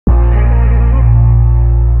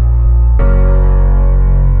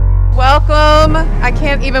I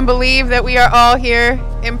can't even believe that we are all here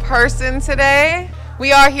in person today.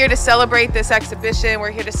 We are here to celebrate this exhibition.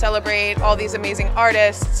 We're here to celebrate all these amazing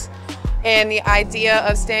artists and the idea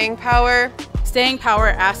of staying power. Staying power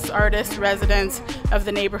asks artists, residents of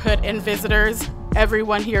the neighborhood, and visitors,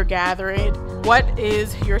 everyone here gathering, what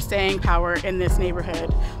is your staying power in this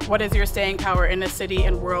neighborhood? What is your staying power in a city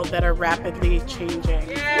and world that are rapidly changing?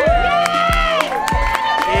 It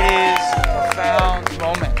is a profound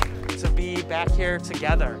moment to be back here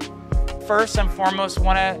together. First and foremost,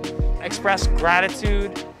 want to express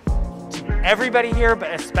gratitude to everybody here,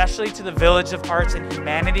 but especially to the Village of Arts and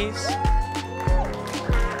Humanities.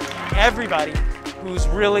 Everybody who's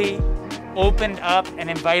really opened up and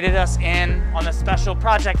invited us in on the special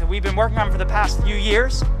project that we've been working on for the past few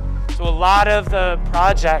years. So a lot of the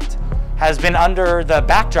project has been under the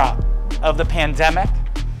backdrop of the pandemic,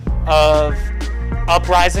 of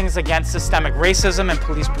uprisings against systemic racism and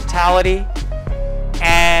police brutality.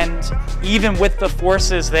 And even with the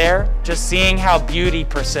forces there, just seeing how beauty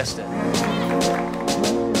persisted.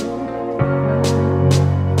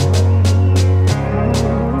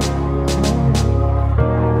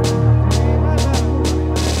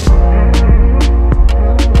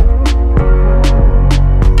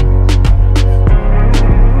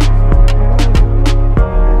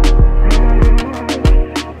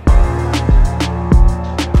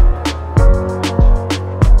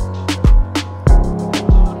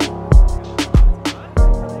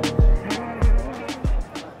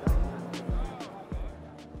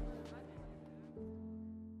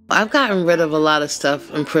 I've gotten rid of a lot of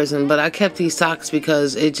stuff in prison, but I kept these socks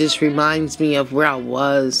because it just reminds me of where I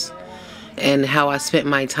was and how I spent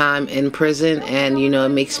my time in prison. And, you know, it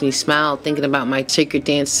makes me smile thinking about my sacred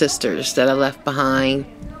dance sisters that I left behind.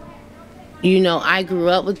 You know, I grew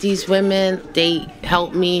up with these women. They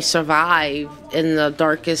helped me survive in the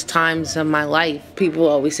darkest times of my life. People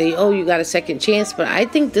always say, oh, you got a second chance, but I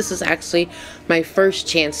think this is actually my first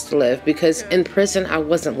chance to live, because in prison I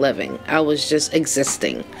wasn't living. I was just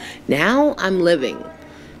existing. Now I'm living.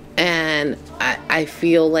 And I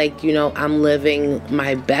feel like, you know, I'm living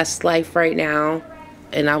my best life right now.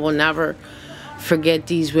 And I will never forget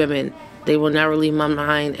these women. They will never leave my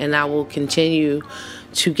mind, and I will continue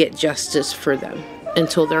to get justice for them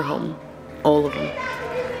until they're home. All of them.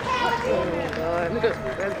 Oh my God.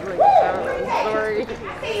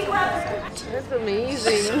 That's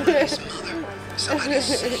amazing.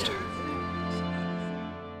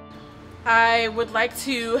 I would like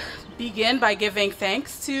to begin by giving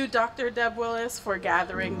thanks to Dr. Deb Willis for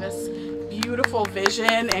gathering this beautiful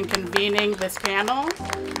vision and convening this panel.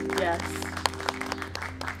 Yes.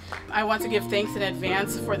 I want to give thanks in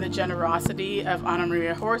advance for the generosity of Anna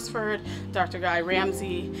Maria Horsford, Dr. Guy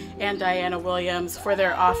Ramsey, and Diana Williams for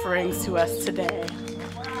their offerings to us today.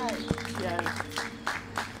 Yes.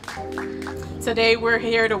 Today we're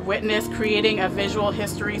here to witness creating a visual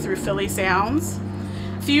history through Philly sounds.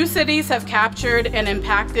 Few cities have captured and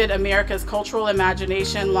impacted America's cultural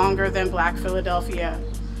imagination longer than Black Philadelphia.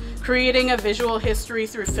 Creating a visual history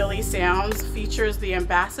through Philly sounds features the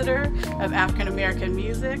ambassador of African American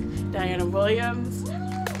music, Diana Williams,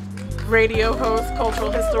 radio host,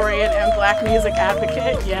 cultural historian, and Black music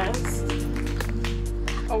advocate, yes.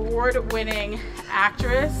 Award-winning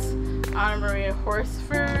actress, Anna Maria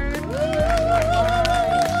Horsford,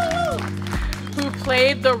 who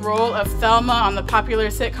played the role of Thelma on the popular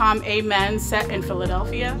sitcom Amen, set in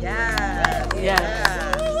Philadelphia. Yes. Yes.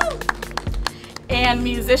 And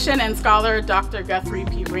musician and scholar Dr. Guthrie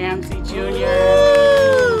P. Ramsey Jr.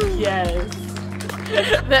 Yes.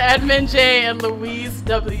 The Edmund J. and Louise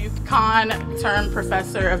W. Kahn Term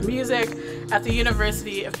Professor of Music at the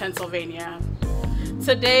University of Pennsylvania.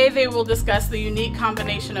 Today they will discuss the unique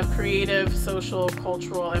combination of creative, social,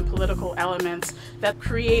 cultural, and political elements that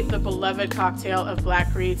create the beloved cocktail of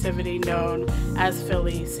Black creativity known as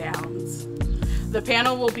Philly Sounds. The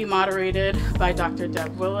panel will be moderated by Dr.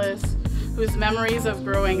 Deb Willis, whose memories of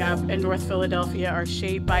growing up in North Philadelphia are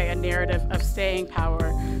shaped by a narrative of staying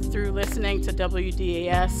power through listening to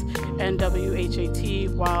WDAS and WHAT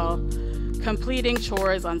while completing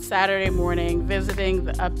chores on Saturday morning, visiting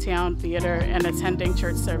the Uptown Theater, and attending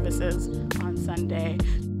church services on Sunday.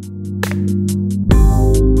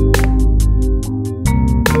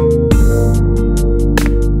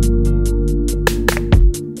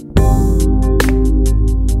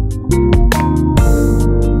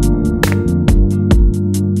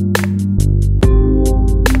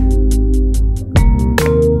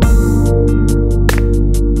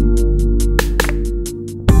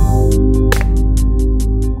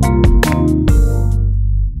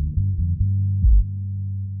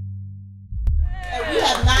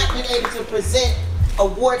 present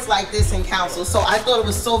awards like this in council. So I thought it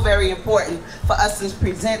was so very important for us to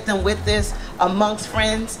present them with this amongst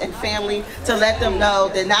friends and family, to let them know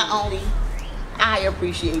that not only I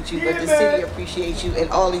appreciate you, but the city appreciates you, and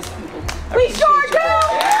all these people appreciate you.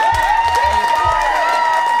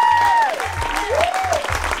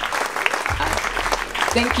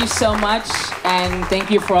 Thank you so much, and thank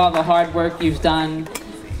you for all the hard work you've done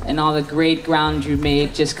and all the great ground you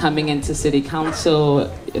made just coming into City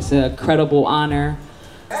Council. It's an incredible honor.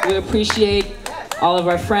 We appreciate all of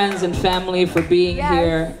our friends and family for being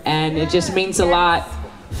here, and it just means a lot.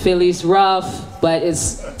 Philly's rough, but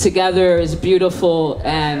it's together is beautiful,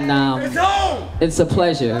 and it's a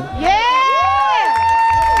pleasure. Yeah!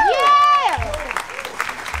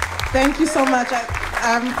 Thank you so much.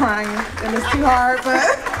 I'm crying, and it's too hard, but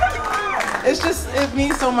it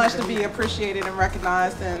means so much to be appreciated and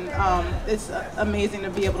recognized, and it's amazing to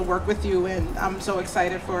be able to work with you, and I'm so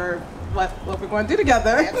excited for what we're going to do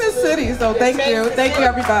together in this city. So thank you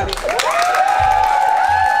everybody.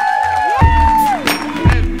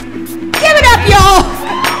 Give it up, y'all!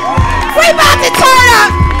 We about to turn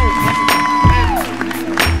up!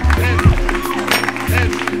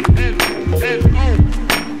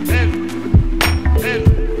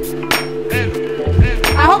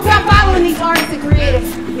 I hope y'all following these artists and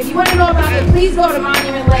creatives. If you want to know about them, please go to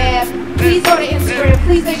Monument Lab. Please go to Instagram.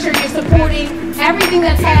 Please make sure you're supporting everything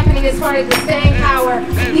that's happening as far as the staying power.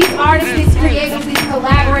 These artists, these creatives, these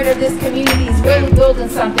collaborators, this community is really building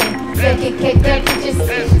something that can just,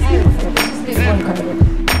 it's just beautiful. It's just incredible.